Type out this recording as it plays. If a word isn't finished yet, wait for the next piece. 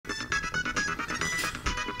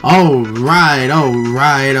Alright.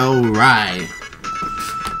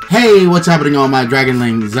 Hey, what's happening all my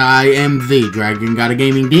dragonlings? I am the Dragon God of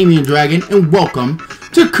Gaming, Damian-Dragon, and welcome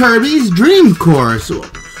to Kirby's Dream Course.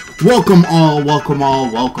 Welcome all.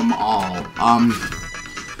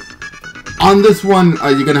 On this one,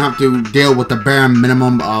 you're gonna have to deal with the bare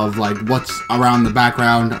minimum of, like, what's around the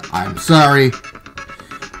background. I'm sorry,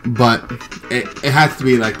 but it has to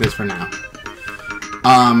be like this for now.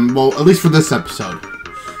 Well, at least for this episode.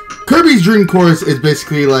 Kirby's Dream Course is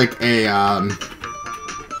basically like a,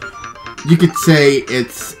 you could say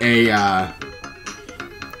it's a,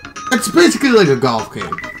 it's basically like a golf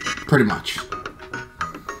game, pretty much.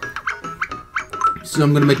 So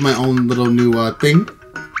I'm gonna make my own little new, thing.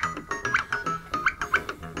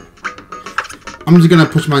 I'm just gonna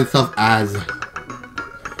push myself as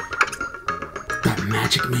the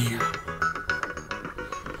Magic Man.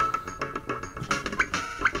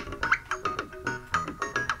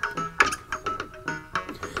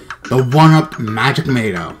 The one-up Magic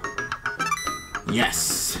Mado.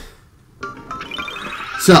 Yes.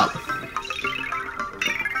 So,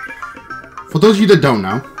 for those of you that don't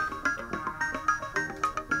know,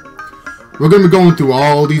 we're going to be going through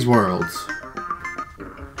all these worlds.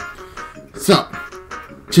 So,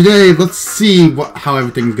 today, let's see how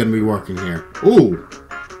everything's going to be working here. Ooh.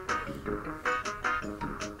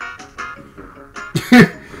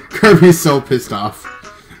 Kirby's so pissed off.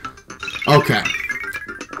 Okay.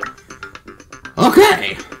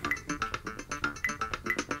 Okay.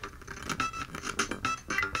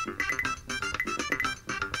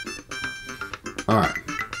 Alright.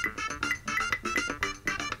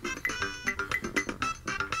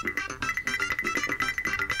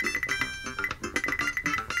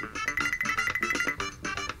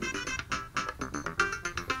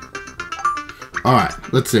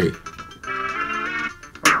 Alright, let's see.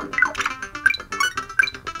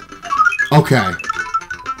 Okay.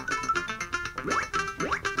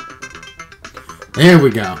 There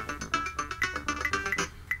we go.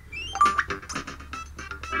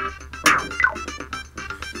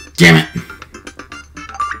 Damn it!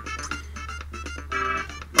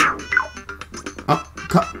 Oh,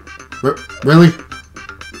 really?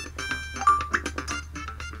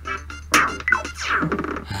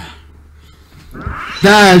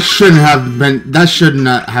 That shouldn't have been. That should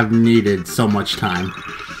not have needed so much time.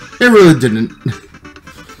 It really didn't.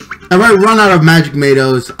 If I run out of Magic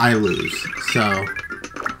Mados, I lose. So,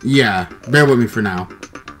 yeah, bear with me for now.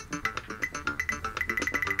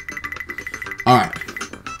 Alright.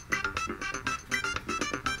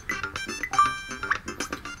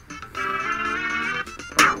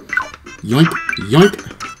 Yoink, yoink.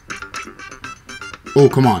 Oh,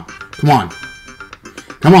 come on. Come on.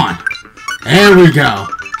 Come on. There we go.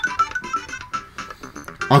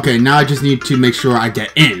 Okay, now I just need to make sure I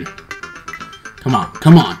get in. Come on,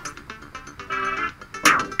 come on.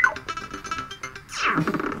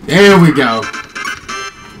 There we go.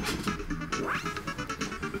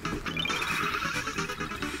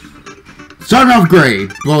 Starting off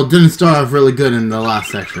great. Well, didn't start off really good in the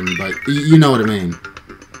last section, but you know what I mean.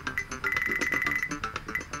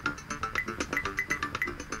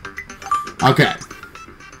 Okay.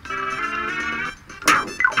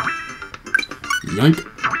 Yoink.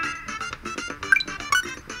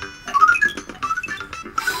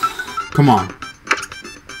 Come on.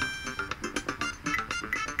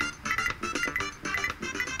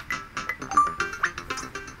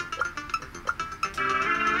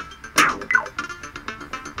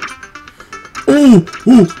 Oh,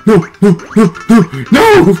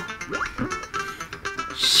 no.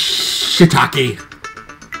 Shiitake.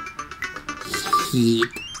 Heat.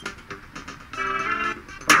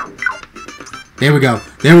 There we go.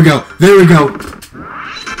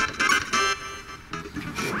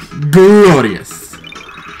 Glorious.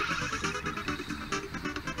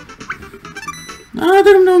 I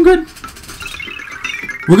think I'm doing good.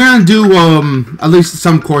 We're gonna do, at least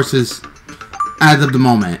some courses as of the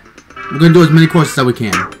moment. We're gonna do as many courses as we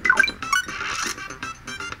can.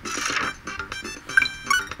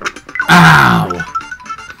 Ow!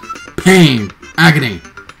 Pain! Agony!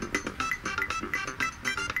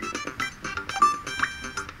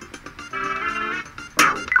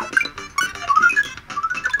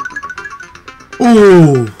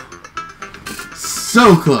 Ooh!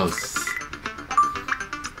 So close!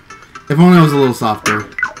 If only I was a little softer.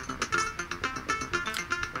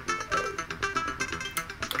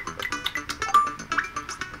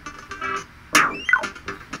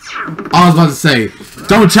 I was about to say,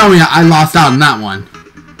 don't tell me I lost out on that one.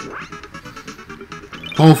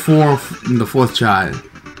 Hole 4 in the 4th try.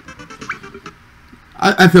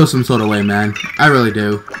 I feel some sort of way, man. I really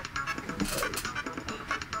do.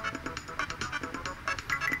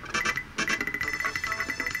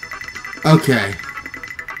 Okay.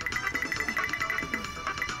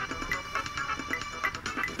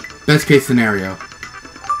 Best case scenario.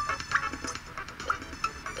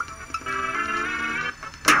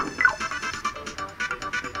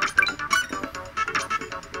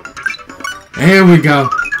 Here we go.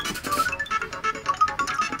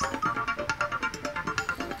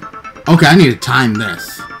 Okay, I need to time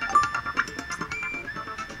this.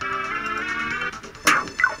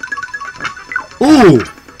 Ooh!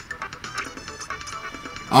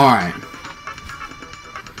 Alright.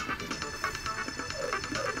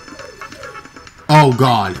 Oh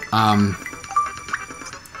god.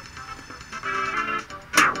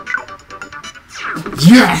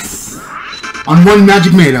 Yes! On one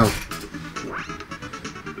magic tomato.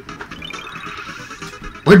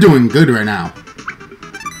 We're doing good right now.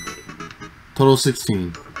 Total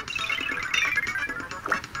 16.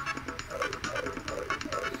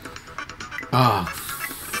 Ah,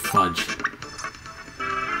 fudge.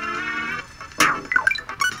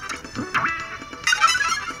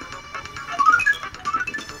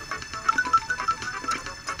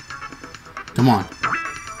 Come on.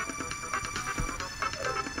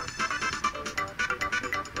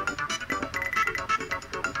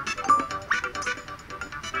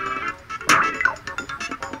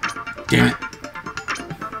 Damn it.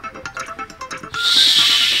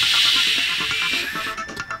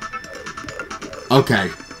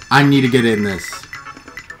 Okay, I need to get in this.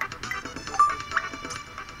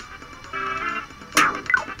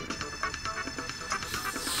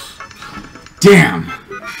 Damn.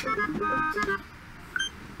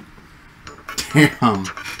 Damn.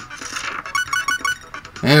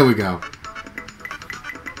 There we go.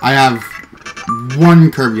 I have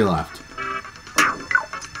one Kirby left.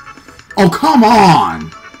 Oh, come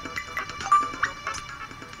on!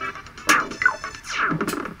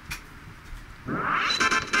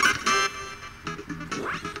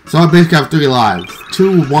 So I basically have 3 lives.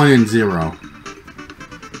 2, 1, and 0.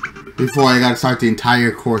 Before I gotta start the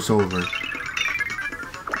entire course over.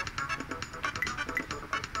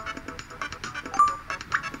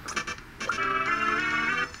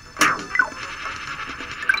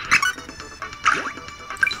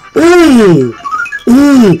 Ooh!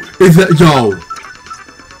 Ooh! Is that... Yo!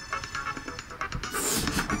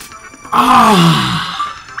 Ah!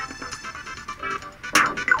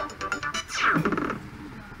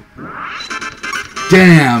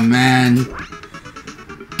 Damn, man.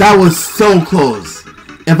 That was so close.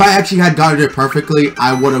 If I actually had gotten it perfectly,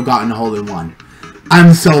 I would have gotten a hole-in-one.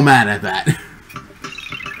 I'm so mad at that.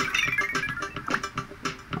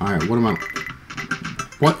 Alright, what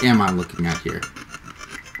am I looking at here?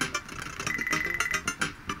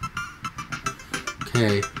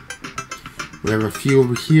 Okay. We have a few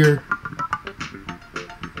over here.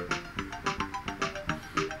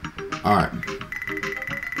 Alright.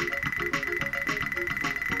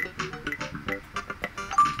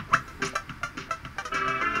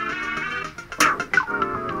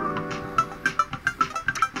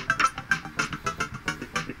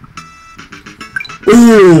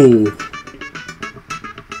 Ooh!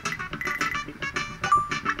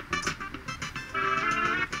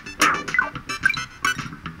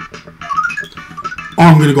 Oh,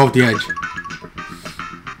 I'm gonna go off the edge.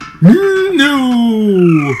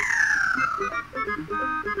 No!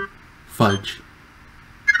 Fudge.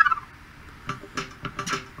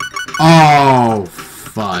 Oh,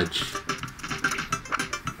 fudge.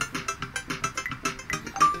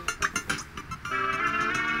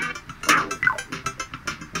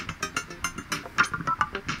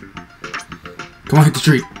 Come on, hit the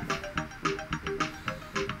tree.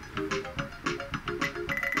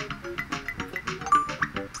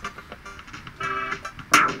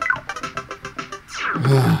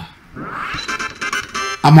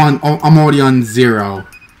 I'm already on 0.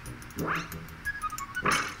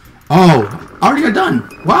 Oh, I already got done.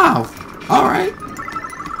 Wow. Alright.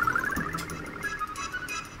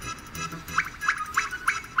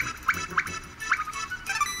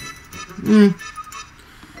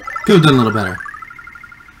 Could have done a little better.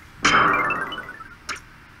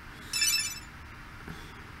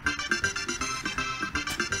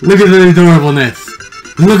 Look at the adorableness.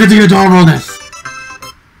 Look at the adorableness.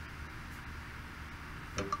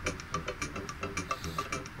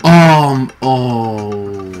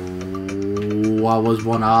 Oh, I was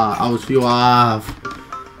one off. I was few off.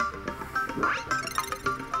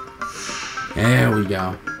 There we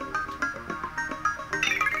go.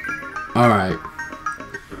 Alright.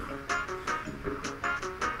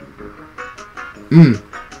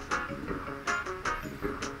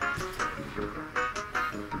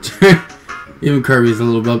 Even Kirby's a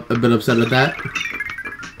bit upset at that.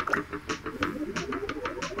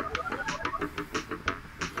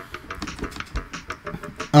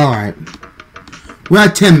 Alright. We're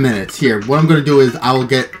at 10 minutes here. What I'm gonna do is I'll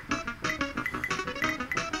do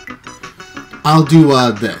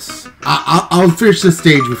this. I'll finish this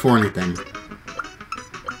stage before anything.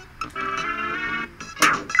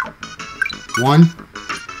 1,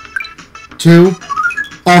 2.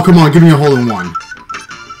 Oh, come on, give me a hole in one.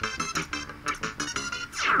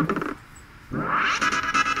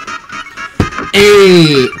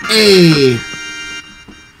 Hey.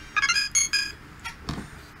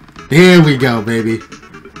 There we go, baby.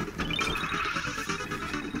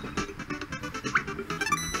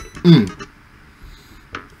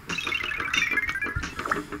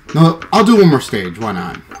 No, I'll do one more stage. Why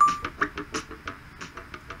not?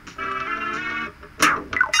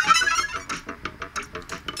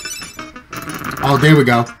 Oh, there we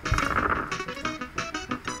go.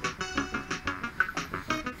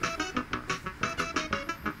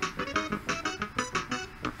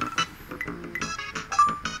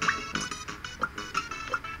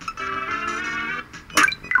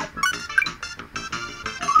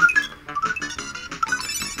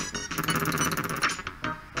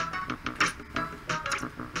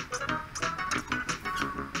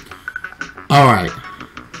 Alright.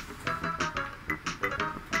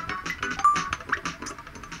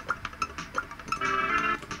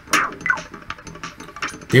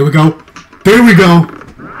 There we go. There we go.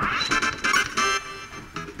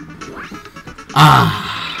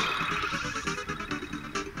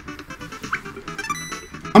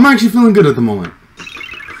 I'm actually feeling good at the moment.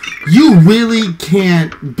 You really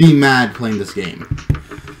can't be mad playing this game.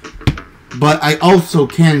 But I also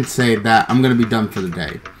can say that I'm going to be done for the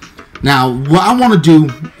day. Now, what I want to do,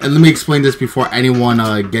 and let me explain this before anyone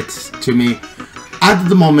gets to me. At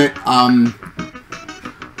the moment,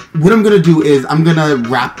 what I'm going to do is I'm going to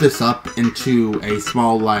wrap this up into a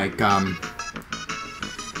small, like,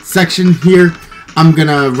 section here. I'm going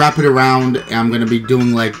to wrap it around, and I'm going to be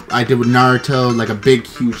doing, like I did with Naruto, like a big,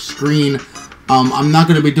 huge screen. I'm not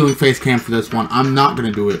going to be doing face cam for this one. I'm not going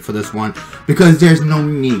to do it for this one, because there's no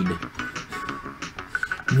need.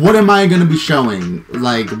 What am I going to be showing?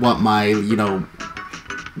 Like, what my, you know,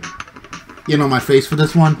 my face for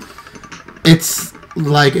this one? It's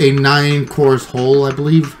like a 9-course hole, I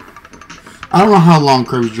believe. I don't know how long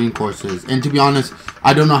Kirby's Dream Course is. And to be honest,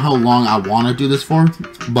 I don't know how long I want to do this for.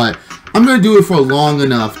 But I'm going to do it for long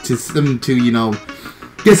enough to, you know,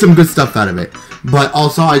 get some good stuff out of it. But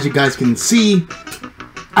also, as you guys can see,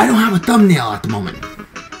 I don't have a thumbnail at the moment.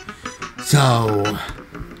 So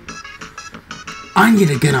I need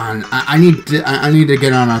to get on. I need to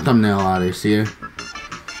get on a thumbnail out of this here.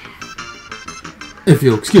 If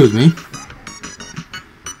you'll excuse me,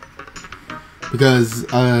 because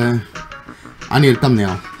I need a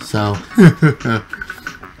thumbnail. So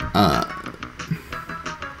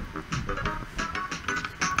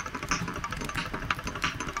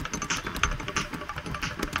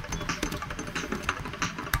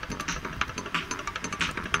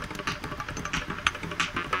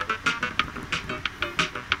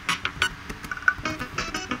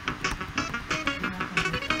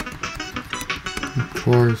of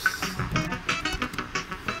course.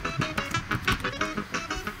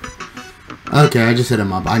 Okay, I just hit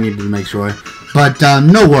him up. I needed to make sure. But,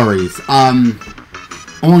 no worries. I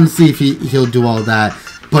want to see if he'll do all that.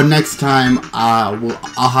 But next time, I'll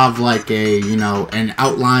have, like, a, you know, an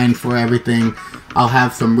outline for everything. I'll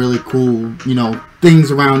have some really cool, you know,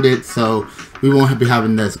 things around it. So, we won't be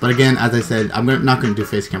having this. But again, as I said, I'm not going to do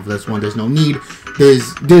face cam for this one. There's no need.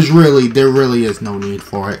 There really is no need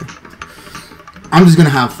for it. I'm just going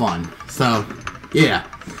to have fun. So, yeah.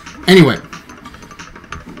 Anyway.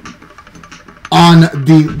 On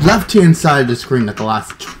the left-hand side of the screen at the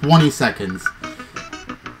last 20 seconds...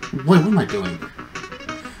 Wait, what am I doing?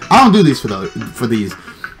 I don't do these for these.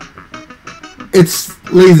 It's,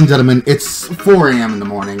 ladies and gentlemen, it's 4 a.m. in the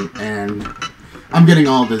morning, and I'm getting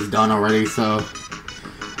all this done already, so...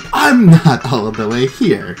 I'm not all of the way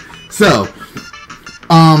here. So,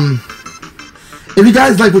 if you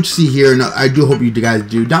guys like what you see here, and I do hope you guys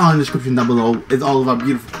do, down in the description down below is all of our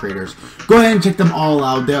beautiful creators. Go ahead and check them all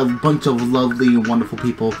out. They're a bunch of lovely and wonderful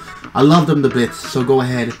people. I love them to bits, so go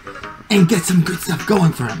ahead and get some good stuff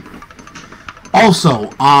going for them. Also,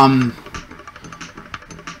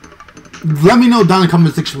 let me know down in the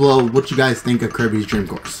comment section below what you guys think of Kirby's Dream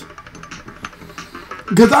Course.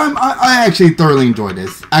 Because I actually thoroughly enjoyed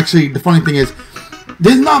this. Actually, the funny thing is,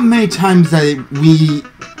 there's not many times that we,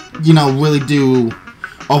 you know, really do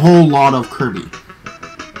a whole lot of Kirby.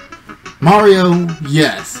 Mario,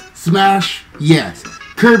 yes. Smash, yes.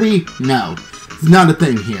 Kirby, no. It's not a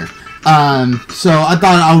thing here. So I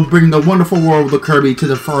thought I would bring the wonderful world of Kirby to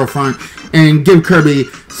the forefront and give Kirby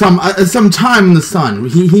some time in the sun.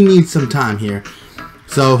 He needs some time here.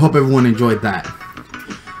 So hope everyone enjoyed that.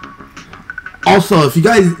 Also, if you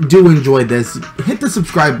guys do enjoy this, hit the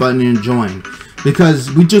subscribe button and join,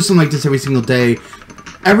 because we do something like this every single day.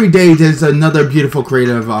 Every day there's another beautiful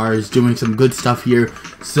creator of ours doing some good stuff here.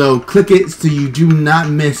 So click it so you do not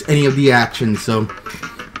miss any of the action. So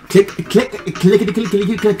click.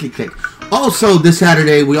 Also, this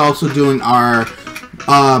Saturday we also doing our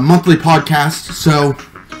monthly podcast. So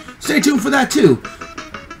stay tuned for that too.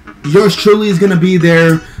 Yours truly is gonna be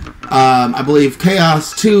there. I believe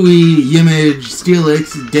Chaos, Tui, Yimage,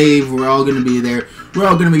 Steelix, Dave, we're all going to be there. We're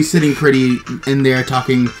all going to be sitting pretty in there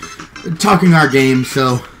talking our game,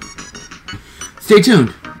 so stay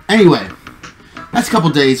tuned. Anyway, that's a couple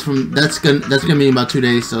days from, that's gonna be about 2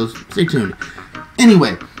 days, so stay tuned.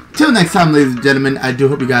 Anyway, till next time, ladies and gentlemen, I do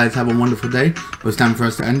hope you guys have a wonderful day. It was time for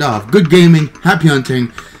us to end off. Good gaming, happy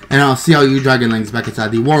hunting, and I'll see all you Dragonlings back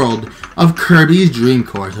inside the world of Kirby's Dream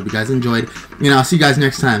Course. Hope you guys enjoyed, and I'll see you guys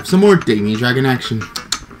next time. Some more Damian Dragon action.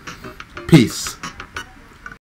 Peace.